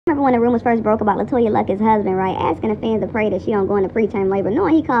Remember when the rumors first broke about LeToya Luckett's husband, right? Asking the fans to pray that she don't go into preterm labor,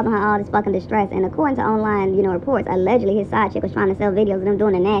 knowing he causing her all this fucking distress. And according to online, reports, allegedly his side chick was trying to sell videos of them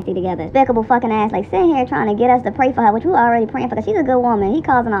doing the nasty together. Despicable fucking ass, like sitting here trying to get us to pray for her, which we were already praying for, because she's a good woman. He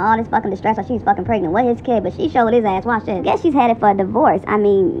causing her all this fucking distress while she's fucking pregnant with his kid, but she showed his ass. Watch this. Guess she's headed for a divorce. I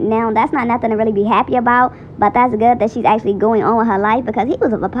mean, now that's not nothing to really be happy about, but that's good that she's actually going on with her life, because he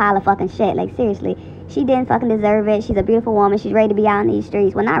was a pile of fucking shit. Like, seriously. She didn't fucking deserve it. She's a beautiful woman. She's ready to be out in these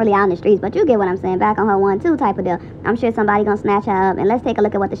streets. Well, not really out in the streets, but you get what I'm saying. Back on her 1-2 type of deal. I'm sure somebody gonna snatch her up. And let's take a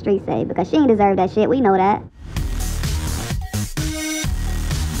look at what the streets say, because she ain't deserve that shit. We know that.